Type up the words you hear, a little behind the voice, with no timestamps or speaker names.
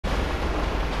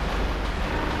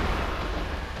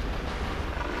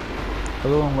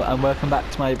Hello and welcome back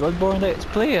to my Bloodborn Let's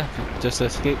Play. Just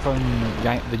escaped from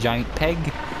the giant pig.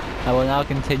 I will now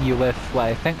continue with what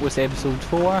I think was episode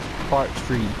 4, part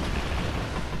 3.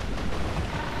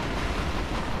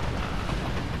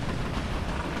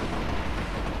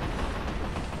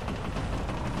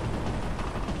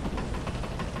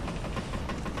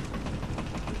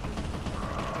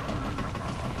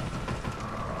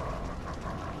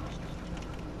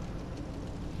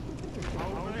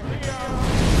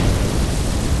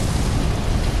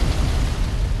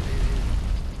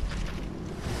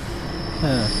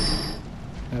 Huh.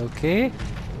 Okay.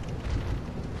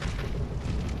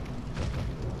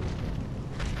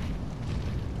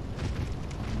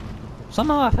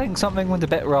 Somehow I think something went a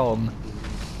bit wrong.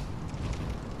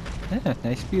 Yeah,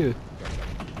 nice view.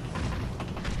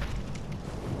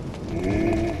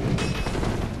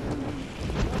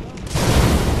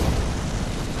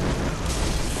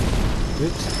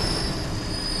 Oops.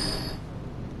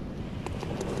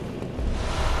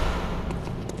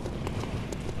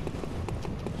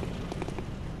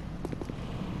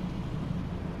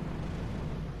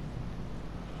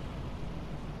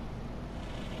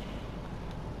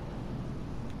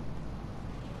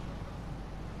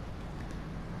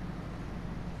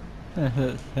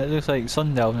 It looks like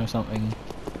sundown or something.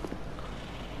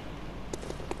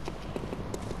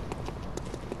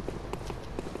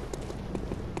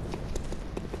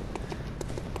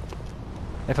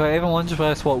 If I ever wondered why I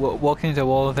was walking into a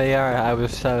wall of AR, I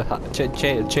was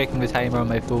checking the timer on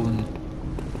my phone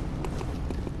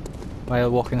while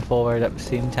walking forward at the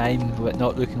same time, but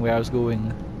not looking where I was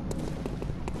going.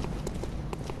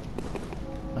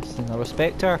 That's another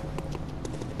Spectre.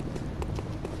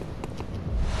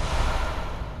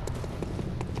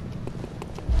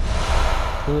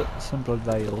 Bullets and blood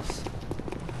vials.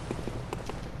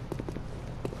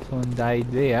 Someone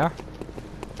died there.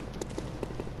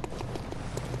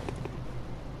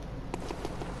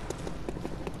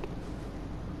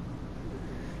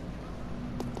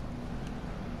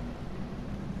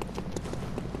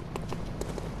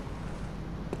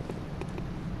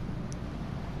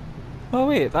 Oh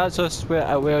wait, that's just where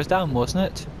I was down, wasn't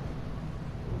it?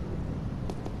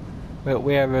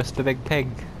 Where was the big pig?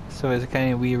 So it's a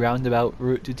kind of wee roundabout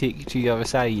route to take you to the other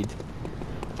side.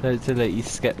 To let you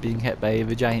skip being hit by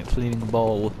the giant flaming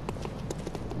ball.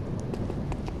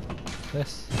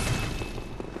 This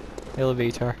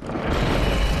elevator.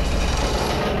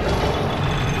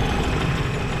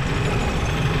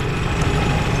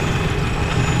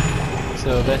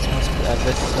 So this must be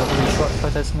this is another wee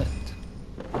shortcut, isn't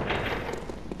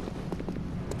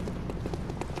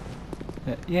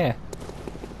it? Yeah.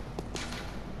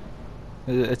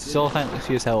 It's all thanks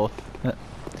to yourself. I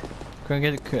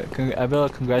will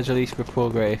congratulate you for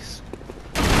progress.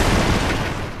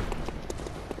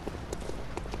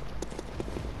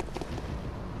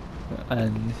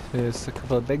 And there's a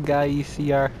couple of big guys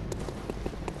here.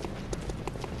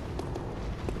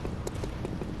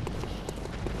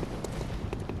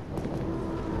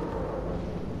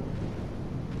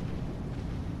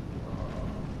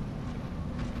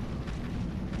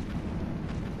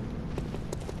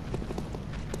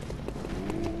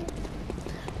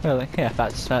 Well, yeah,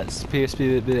 that's appears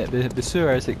to be the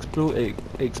sewer is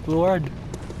explored.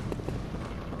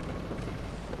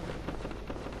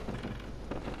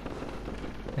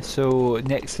 So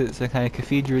next it's a kind of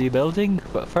cathedral building,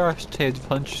 but first head to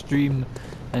Punch Stream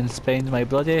and spend my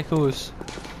blood echoes.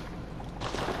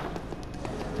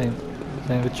 Time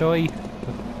of joy.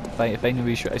 Find a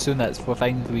wee I assume that's for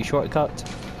finding the wee shortcut.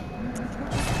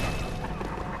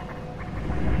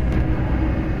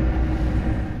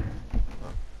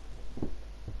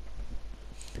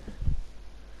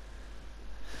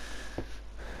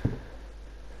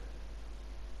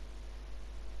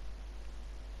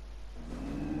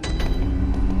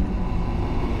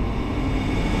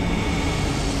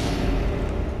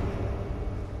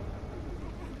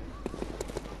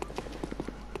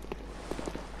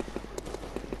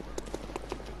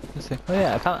 Oh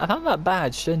yeah, I found that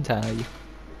badge, didn't I?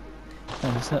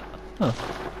 And it's not. Oh.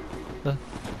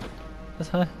 That's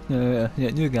huh? No, yeah,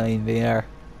 new guy in there.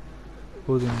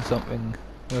 Holding something.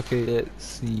 Okay, let's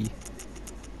see.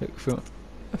 Look,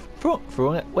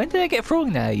 throwing it. When did I get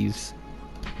throwing knives?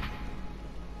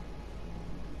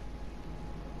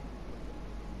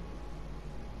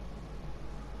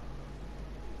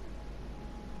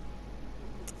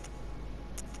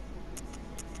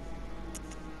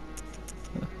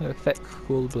 Thick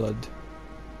cold blood.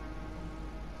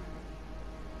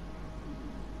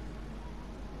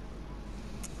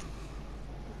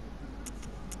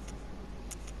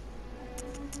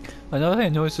 Another thing I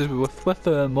noticed is with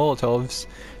the Molotovs,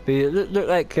 they look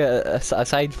like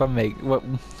aside from like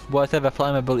whatever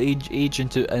flammable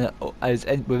agent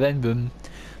within them,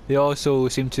 they also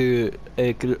seem to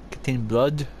contain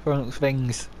blood for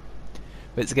things.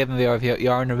 Which, given their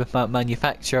yarn of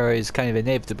manufacture, is kind of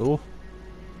inevitable.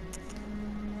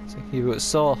 So here we got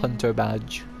Saw Hunter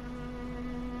badge.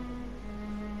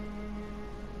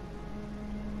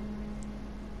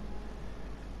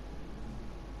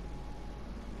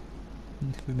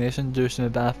 Information there's no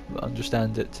bath, but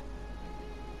understand it.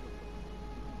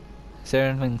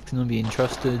 Certain things can be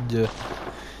entrusted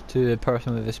to a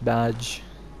person with this badge.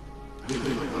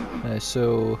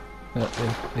 So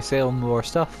they sell more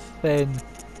stuff. Then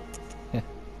yeah,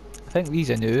 I think these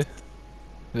are new.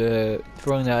 The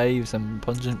throwing knives and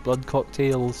pungent blood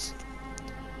cocktails.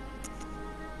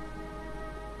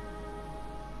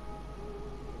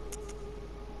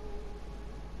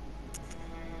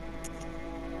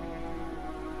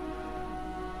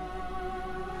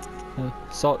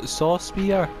 Saw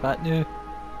spear, that new?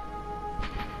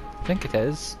 I think it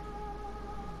is.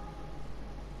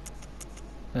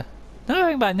 Another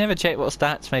thing, but I never checked what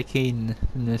stats my cane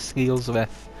and the skills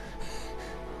with.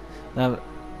 Now,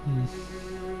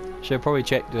 should have probably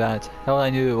checked that. All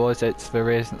I knew was it's the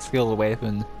recent skill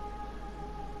weapon.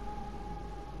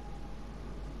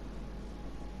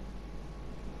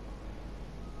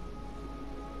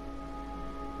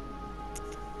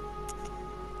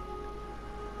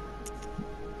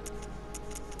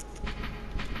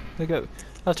 There we go.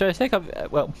 I'll try to check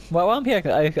up. Well, while I'm here,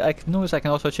 I can notice I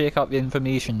can also check up the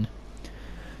information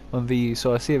on these,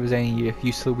 so I see if there's any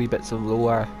useful wee bits of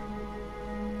lore.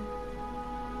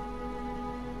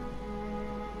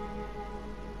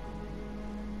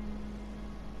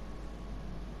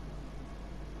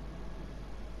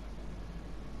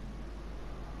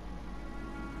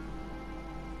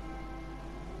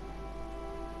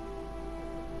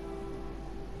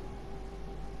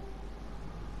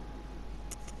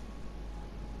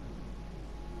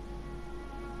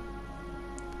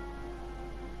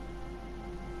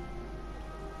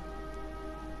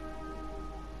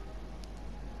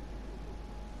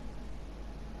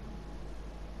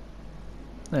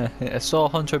 I saw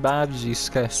hunter badge, these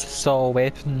kind of saw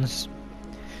weapons.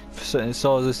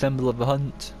 Saw as a symbol of the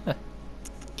hunt.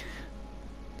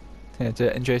 It's an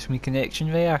interesting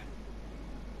connection there.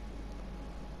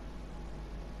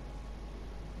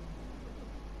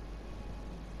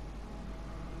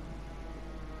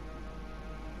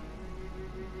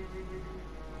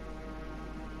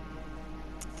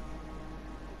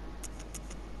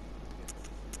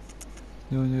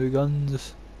 No new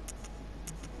guns.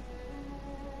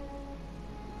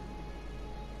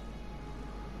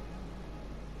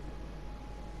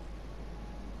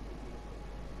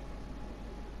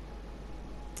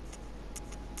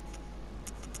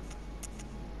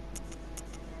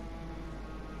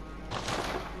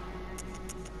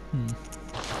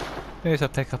 Maybe I'll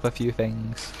pick up a few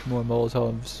things. More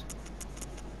Molotovs.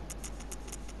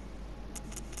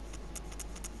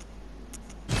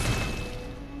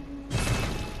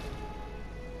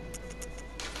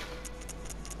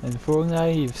 And throwing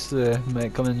knives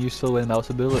might come in useful when I'm out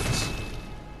of bullets.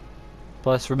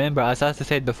 Plus, remember, as I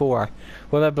said before,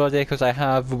 whatever blood echoes I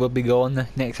have will be gone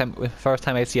next time, first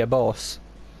time I see a boss.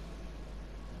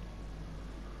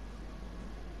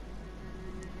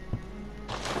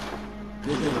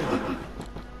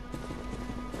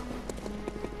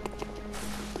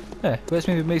 Yeah, which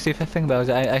maybe makes me think about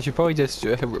it. I should probably just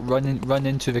run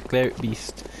into the cleric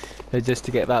beast just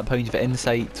to get that point of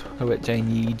insight which I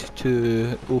need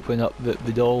to open up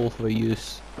the doll for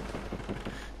use,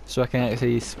 so I can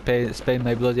actually spend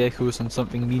my blood echoes on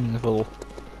something meaningful.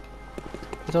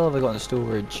 What all have I got in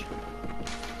storage?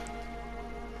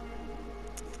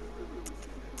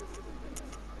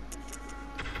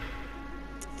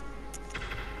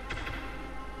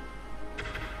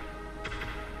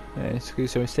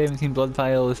 So 17 blood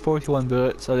vials, 41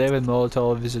 bullets, 11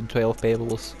 molotovs and 12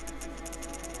 pebbles.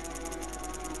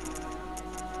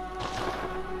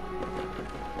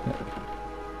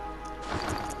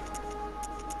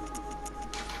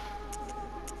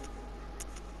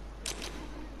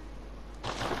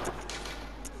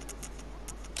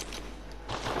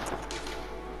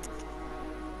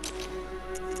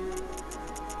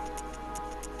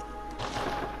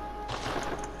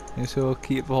 So I'll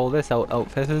keep all this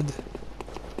outfitted.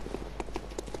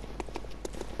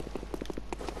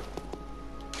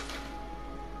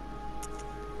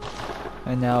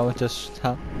 And now just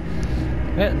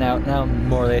now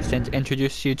more or less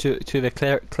introduce you to the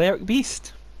cleric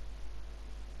beast.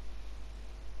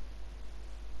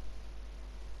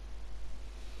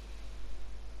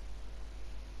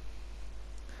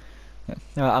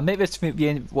 I'll make this the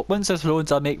end. Once this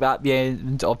loads, I'll make that the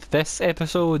end of this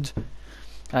episode,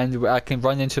 and I can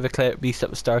run into the clip beast at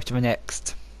the start of the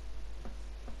next.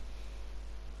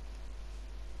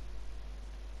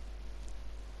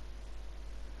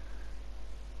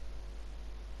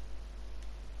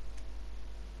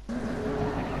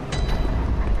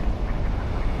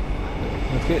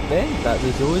 Okay then, that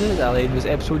was loaded. I'll end this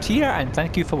episode here, and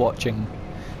thank you for watching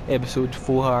episode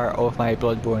 4 of my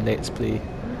Bloodborne Let's Play.